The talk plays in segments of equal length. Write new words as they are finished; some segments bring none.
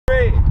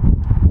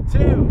2,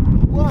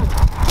 1.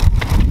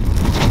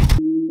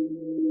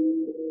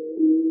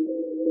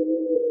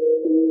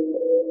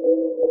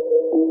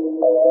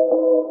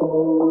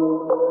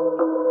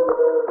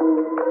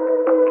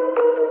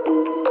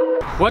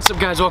 What's up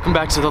guys, welcome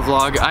back to the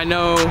vlog. I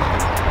know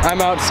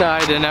I'm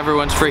outside and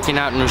everyone's freaking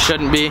out and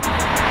shouldn't be.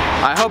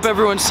 I hope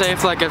everyone's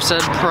safe like I've said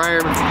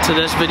prior to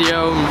this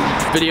video,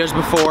 videos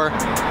before.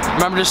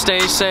 Remember to stay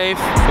safe,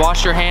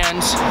 wash your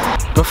hands.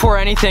 Before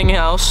anything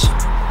else,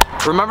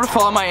 remember to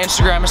follow my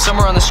Instagram, it's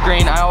somewhere on the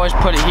screen. I always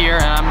put it here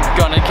and I'm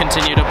gonna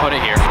continue to put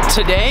it here.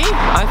 Today,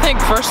 I think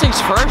first things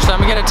first, I'm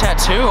gonna get a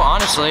tattoo,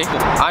 honestly.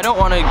 I don't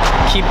wanna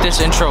keep this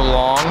intro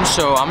long,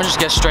 so I'm gonna just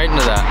get straight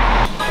into that.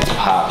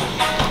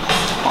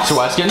 So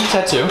Wyatt's getting a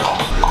tattoo.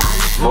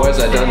 Boys,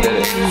 I done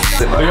did it.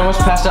 You almost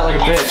passed out like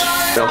a bitch.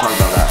 Don't talk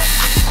about that.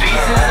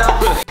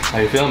 How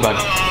you feeling, bud?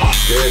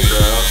 Good,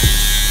 bro.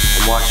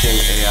 I'm watching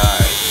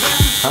AI.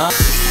 Huh?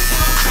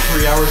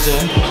 3 hours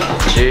in.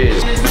 Jeez.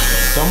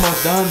 It's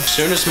almost done.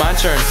 Soon it's my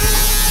turn.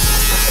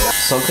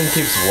 Something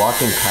keeps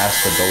walking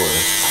past the door.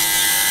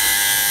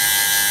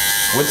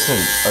 Winston,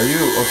 are you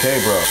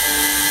okay, bro?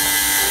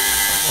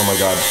 Oh my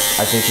god.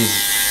 I think he's...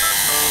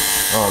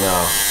 Oh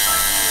no.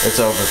 It's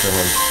over for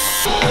him.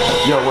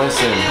 Yo,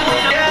 Winston.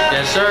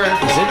 Yes, sir.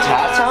 Is it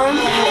tat time?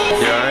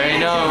 You already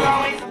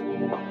know.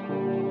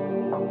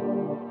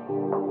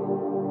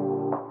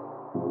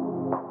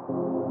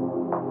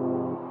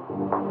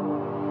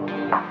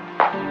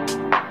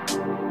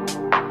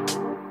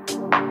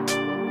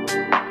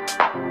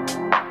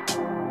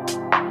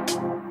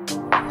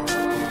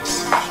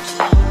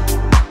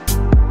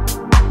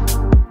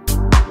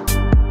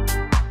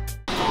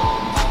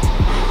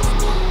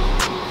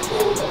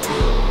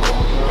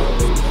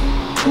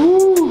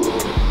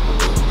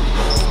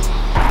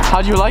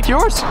 How'd you like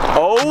yours?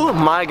 Oh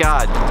my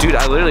god, dude,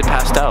 I literally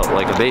passed out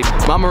like a baby.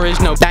 Mama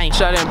raised no dang.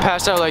 So I didn't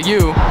pass out like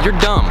you. You're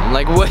dumb.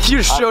 Like what?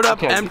 You showed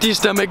up empty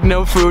stomach,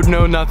 no food,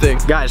 no nothing.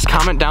 Guys,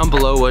 comment down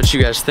below what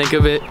you guys think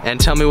of it and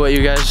tell me what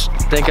you guys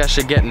think I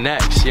should get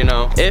next, you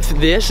know? If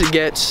this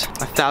gets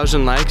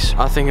 1,000 likes,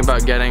 I'll think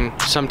about getting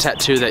some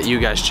tattoo that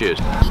you guys choose.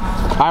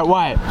 All right,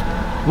 Wyatt,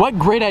 what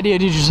great idea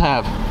did you just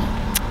have?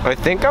 I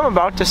think I'm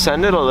about to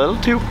send it a little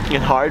too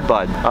hard,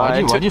 bud.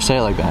 Why'd you say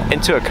it like that?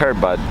 Into a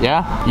curb, bud.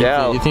 Yeah?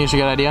 You think it's a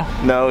good idea?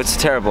 No, it's a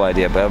terrible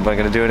idea, but am I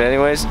gonna do it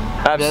anyways?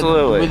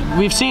 Absolutely.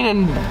 We've seen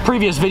in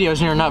previous videos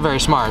and you're not very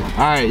smart.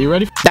 All right, you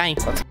ready? Dang.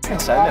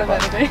 Let's send it,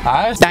 bud.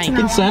 Alright,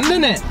 dang.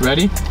 Sending it.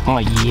 Ready? Oh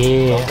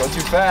yeah. Don't go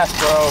too fast,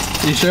 bro.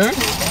 You sure?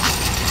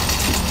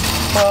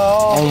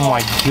 Oh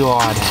my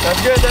god.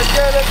 That's good, that's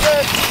good, that's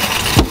good.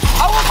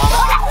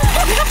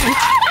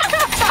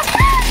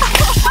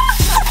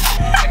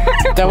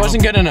 That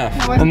wasn't good enough.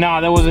 No,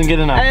 that wasn't good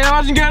enough. Hey, that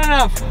wasn't good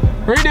enough.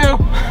 Redo.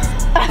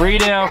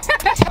 Redo.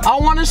 I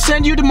want to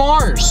send you to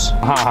Mars.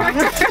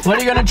 What, are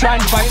you gonna try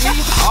and fight me?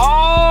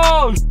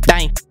 Oh!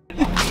 Dang.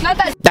 Not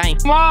that. Dang.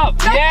 Come up.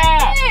 Not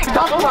Yeah.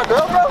 Talk about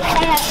girl, bro.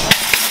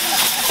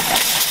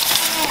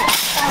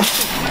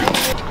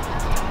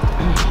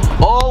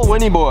 Oh,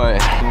 Winnie boy.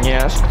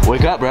 Yes.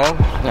 Wake up, bro.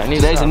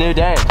 Today's a new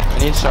day. I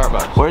need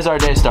Starbucks. Where's our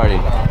day starting?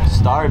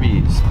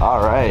 Starbucks.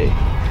 Alright.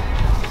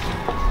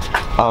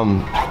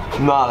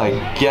 Not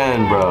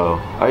again, bro.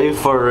 Are you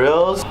for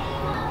reals?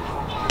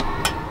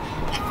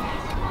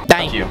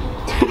 Thank you.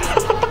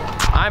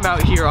 I'm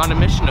out here on a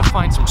mission to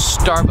find some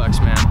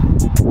Starbucks, man.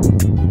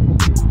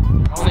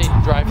 Only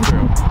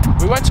drive-through.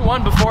 We went to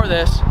one before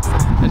this.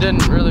 It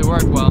didn't really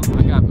work well.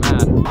 I got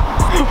mad.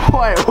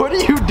 Wait, what are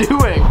you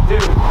doing?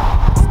 Dude.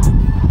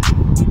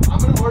 I'm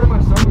gonna order my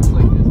Starbucks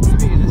like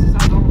this. Maybe this is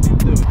how normal people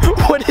do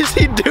it. What is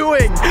he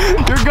doing?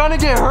 You're gonna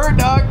get hurt,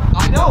 dog.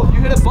 I know, if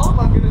you hit a bump,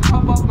 I'm gonna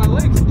chop off my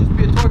legs and just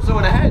be a torso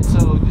and a head,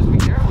 so just be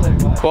careful there,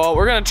 guys. Well,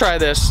 we're gonna try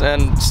this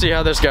and see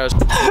how this goes.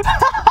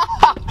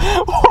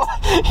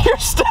 You're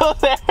still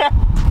there.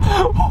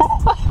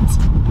 What?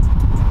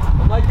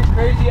 I'm like your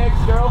crazy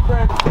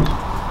ex-girlfriend.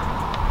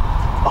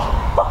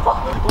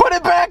 Put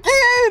it back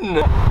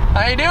in.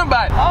 How you doing,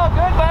 bud? Oh,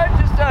 good, bud.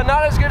 Just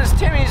not as good as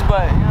Timmy's,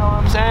 but you know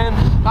what I'm saying?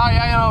 Oh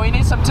yeah, you know, we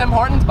need some Tim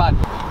Hortons, bud.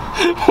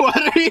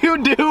 What are you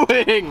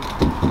doing?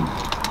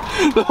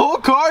 The whole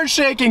car's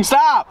shaking.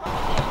 Stop.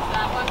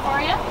 That one for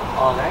you.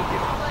 Oh, thank you.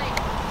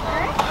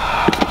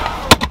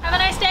 Have a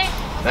nice day.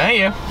 Thank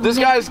you. This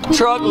guy's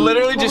truck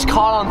literally just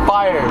caught on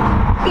fire.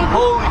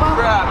 Holy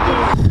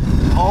crap, dude.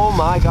 Oh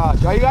my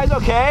gosh. Are you guys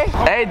okay?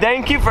 Hey,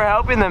 thank you for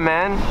helping them,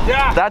 man.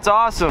 Yeah. That's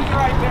awesome.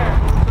 Right there.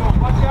 So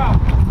watch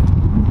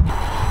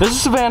out. This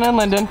is Savannah and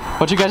Lyndon.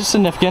 What's your guys'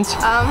 significance?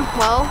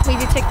 Well, we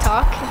do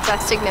TikTok, if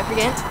that's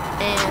significant.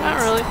 And Not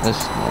really.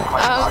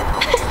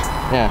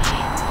 Yeah.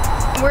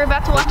 We're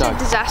about to watch a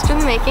disaster in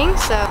the making,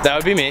 so. That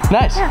would be me.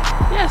 Nice. Yeah.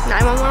 Yes.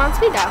 911 on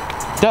speed dial.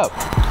 Dope.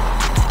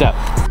 Dope.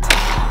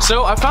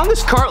 So I found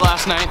this cart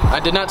last night. I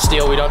did not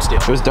steal. We don't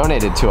steal. It was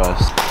donated to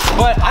us.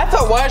 But I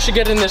thought Wyatt should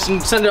get in this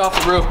and send it off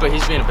the roof, but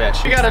he's being a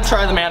bitch. We gotta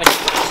try the mannequin.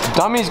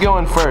 Dummy's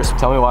going first.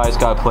 Tell me why he's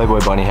got a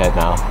Playboy bunny head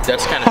now.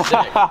 That's kind of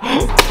sick.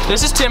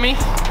 This is Timmy.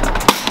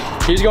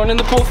 He's going in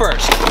the pool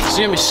first. It's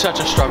gonna be such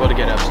a struggle to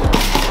get upstairs.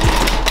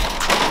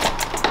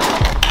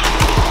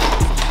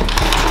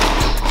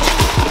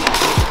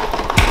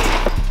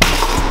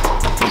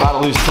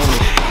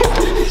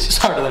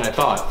 I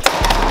thought.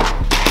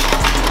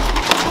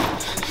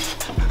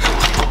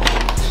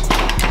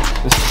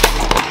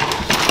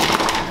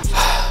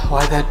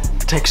 Why'd that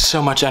take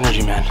so much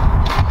energy, man?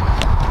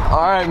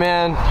 All right,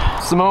 man.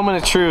 It's the moment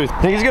of truth.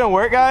 Think it's gonna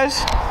work, guys?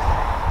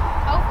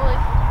 Hopefully.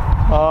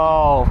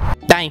 Oh.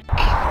 Dang.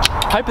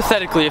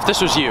 Hypothetically, if this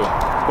was you,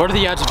 what are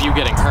the odds of you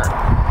getting hurt?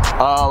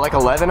 Like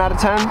 11 out of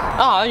 10?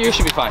 Oh, you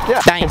should be fine.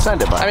 Yeah, Dang. I can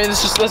send it, bud. I mean,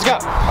 let's go.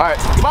 All right,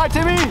 goodbye,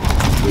 Timmy.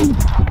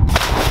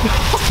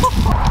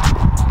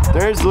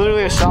 There's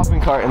literally a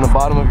shopping cart in the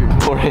bottom of your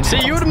pool right See,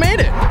 now. you would've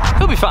made it.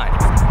 He'll be fine.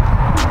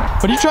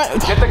 What are you trying?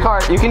 Get the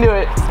cart, you can do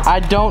it.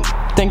 I don't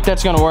think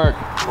that's gonna work.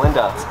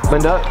 Linda.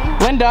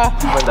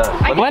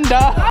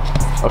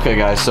 Okay,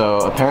 guys, so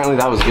apparently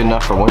that was good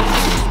enough for Winston.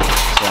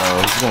 So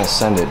he's gonna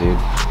send it, dude.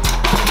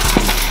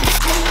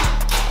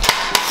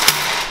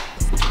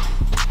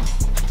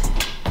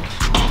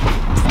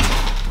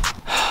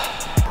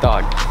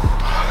 Dog.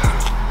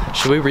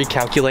 Should we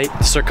recalculate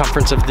the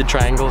circumference of the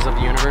triangles of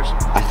the universe?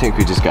 I think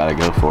we just gotta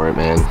go for it,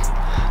 man.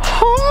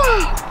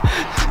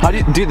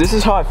 Dude, this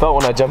is how I felt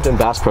when I jumped in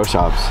Bass Pro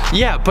Shops.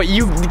 Yeah, but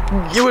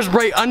it was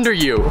right under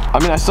you. I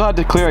mean, I still had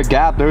to clear a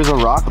gap. There was a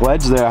rock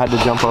ledge there I had to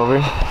jump over.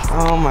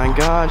 Oh my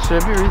God,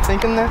 should I be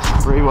rethinking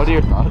this? Bree, what are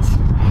your thoughts?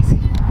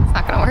 It's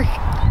not gonna work.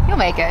 You'll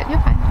make it. You're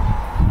fine.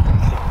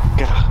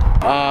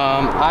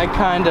 I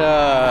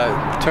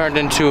kinda turned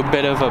into a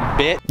bit of a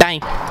bit.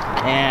 Dang.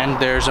 And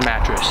there's a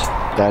mattress.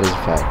 That is a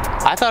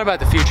fact. I thought about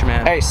the future,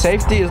 man. Hey,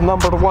 safety is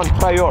 #1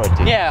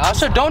 priority. Yeah,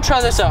 also don't try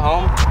this at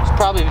home. It's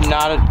probably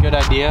not a good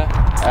idea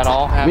at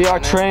all. We are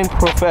trained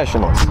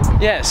professionals.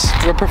 Yes,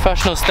 we're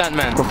professional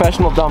stuntmen.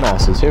 Professional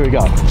dumbasses. Here we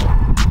go.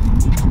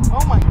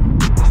 Oh my,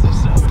 this is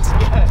so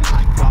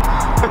sketchy.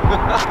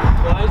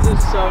 Why is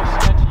this so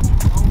sketchy?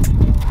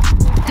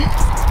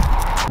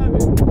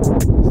 7,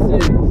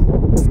 6,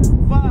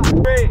 5,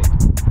 3,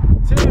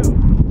 2,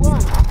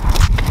 1.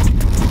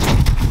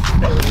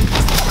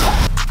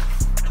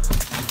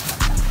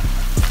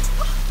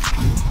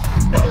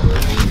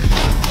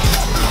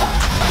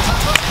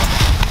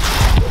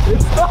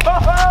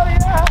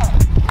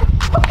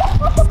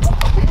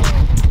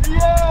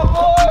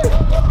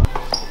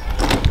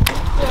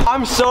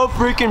 I'm so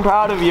freaking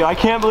proud of you. I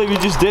can't believe you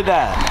just did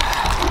that.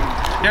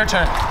 Your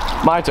turn.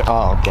 My turn.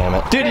 Oh, damn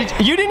it. Dude,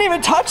 you didn't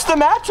even touch the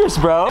mattress,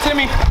 bro.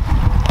 Timmy.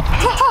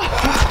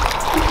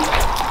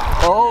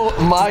 Oh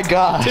my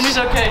gosh. Timmy's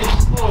okay, he's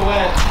just a little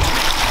wet.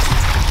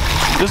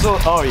 Just a,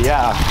 oh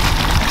yeah.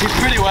 He's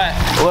pretty wet.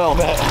 A little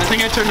bit. I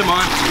think I turned him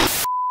on.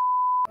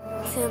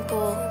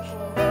 Simple.